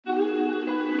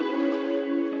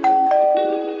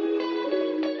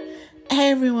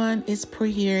everyone, it's Pri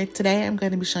here. Today I'm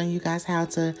going to be showing you guys how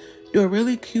to do a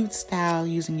really cute style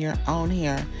using your own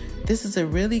hair. This is a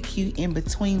really cute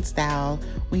in-between style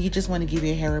when you just want to give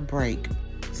your hair a break.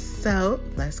 So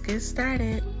let's get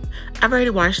started. I've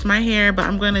already washed my hair, but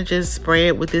I'm going to just spray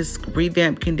it with this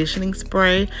Revamp conditioning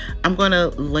spray. I'm going to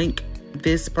link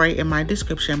this spray in my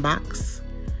description box.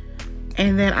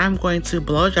 And then I'm going to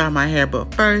blow dry my hair,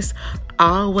 but first,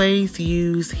 always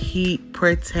use heat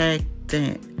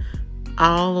protectant.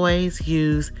 Always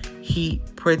use heat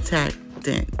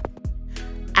protectant.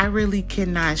 I really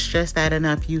cannot stress that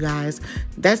enough, you guys.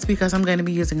 That's because I'm going to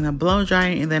be using a blow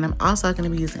dryer, and then I'm also going to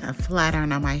be using a flat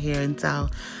iron on my hair. And so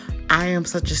I am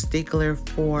such a stickler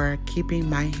for keeping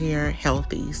my hair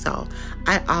healthy. So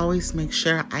I always make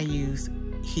sure I use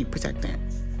heat protectant.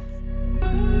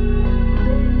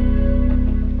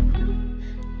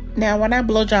 Now, when I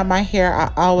blow dry my hair,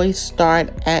 I always start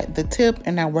at the tip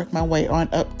and I work my way on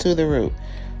up to the root.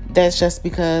 That's just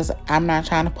because I'm not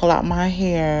trying to pull out my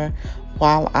hair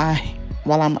while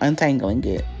I'm untangling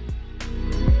it.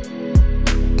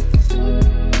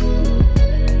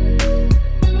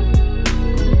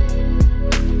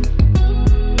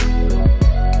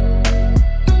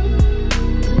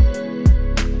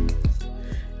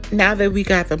 Now that we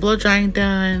got the blow drying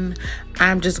done,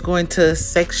 I'm just going to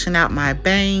section out my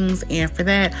bangs, and for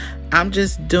that I'm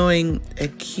just doing a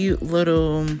cute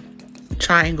little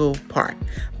triangle part.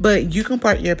 But you can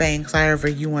part your bangs however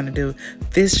you want to do.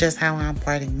 This is just how I'm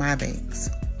parting my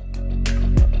bangs.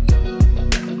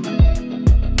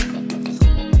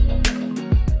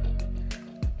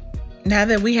 Now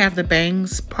that we have the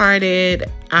bangs parted,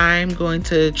 I'm going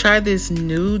to try this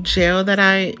new gel that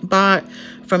I bought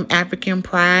from African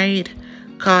Pride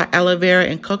called Aloe Vera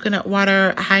and Coconut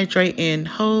Water Hydrate and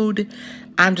Hold.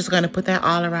 I'm just going to put that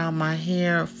all around my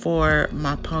hair for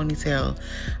my ponytail.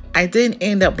 I didn't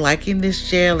end up liking this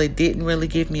gel. It didn't really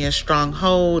give me a strong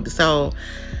hold. So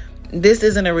this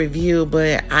isn't a review,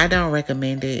 but I don't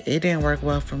recommend it. It didn't work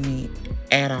well for me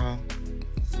at all.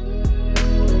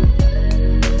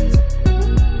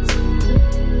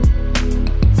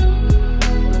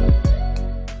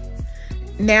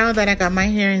 Now that I got my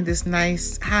hair in this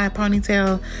nice high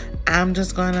ponytail, I'm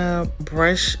just gonna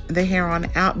brush the hair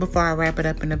on out before I wrap it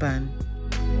up in a bun.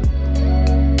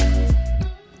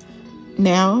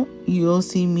 Now you'll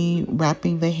see me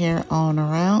wrapping the hair on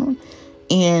around,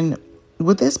 and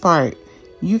with this part,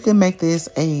 you can make this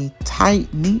a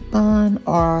tight, neat bun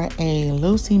or a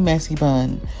loosey, messy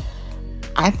bun.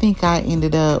 I think I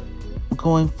ended up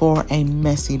going for a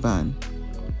messy bun.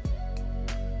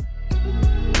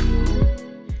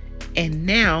 And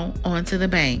now onto the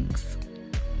bangs.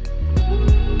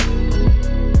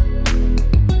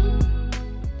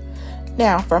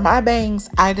 Now for my bangs,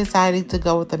 I decided to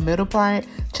go with the middle part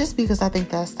just because I think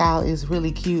that style is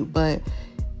really cute, but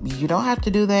you don't have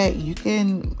to do that. You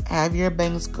can have your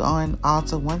bangs going all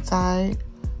to one side,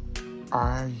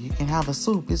 or you can have a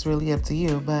swoop. It's really up to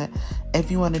you. But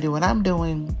if you want to do what I'm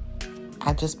doing,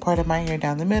 I just parted my hair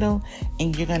down the middle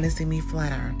and you're going to see me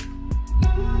flat iron.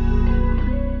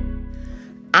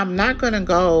 I'm not going to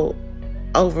go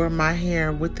over my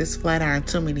hair with this flat iron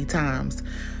too many times.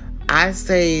 I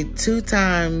say 2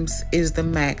 times is the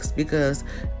max because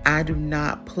I do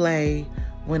not play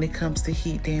when it comes to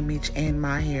heat damage in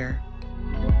my hair.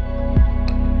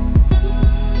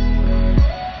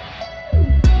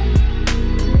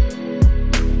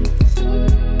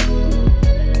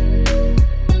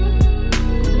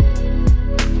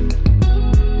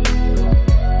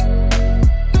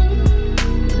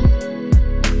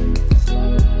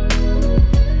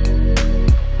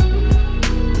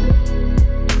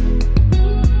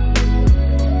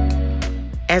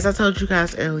 As I told you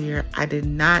guys earlier, I did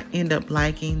not end up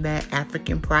liking that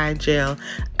African Pride gel.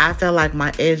 I felt like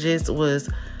my edges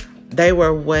they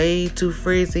were way too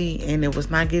frizzy and it was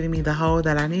not giving me the hold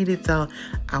that I needed. So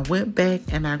I went back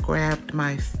and I grabbed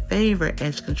my favorite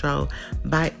edge control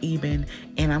by Eben,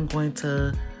 and I'm going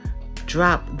to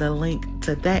drop the link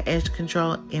to that edge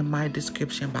control in my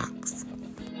description box.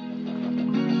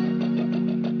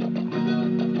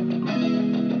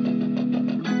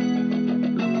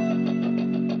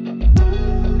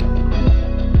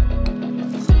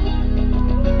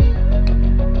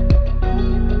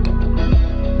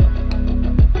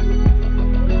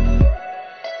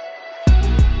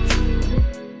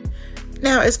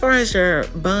 Now, as far as your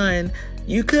bun,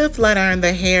 you could flat iron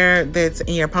the hair that's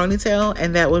in your ponytail,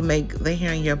 and that would make the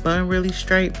hair in your bun really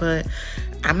straight, but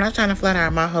I'm not trying to flat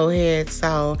iron my whole head,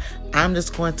 so I'm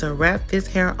just going to wrap this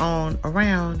hair on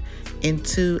around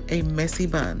into a messy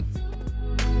bun.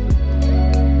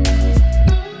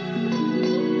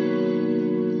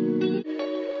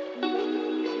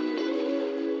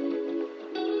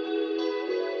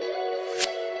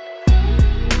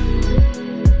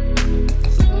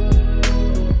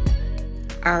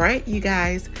 All right, you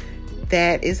guys,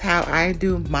 that is how I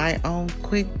do my own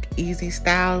quick, easy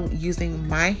style using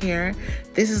my hair.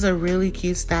 This is a really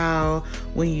cute style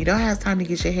when you don't have time to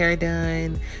get your hair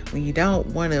done, when you don't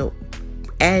want to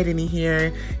add any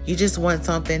hair, you just want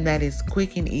something that is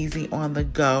quick and easy on the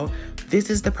go. This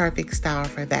is the perfect style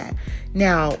for that.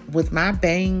 Now, with my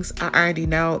bangs, I already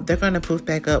know they're going to poof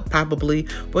back up probably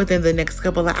within the next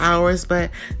couple of hours, but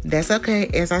that's okay.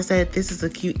 As I said, this is a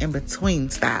cute in-between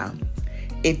style.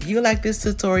 If you like this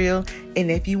tutorial and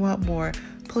if you want more,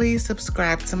 please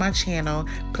subscribe to my channel.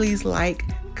 Please like,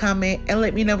 comment, and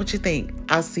let me know what you think.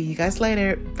 I'll see you guys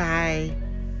later. Bye.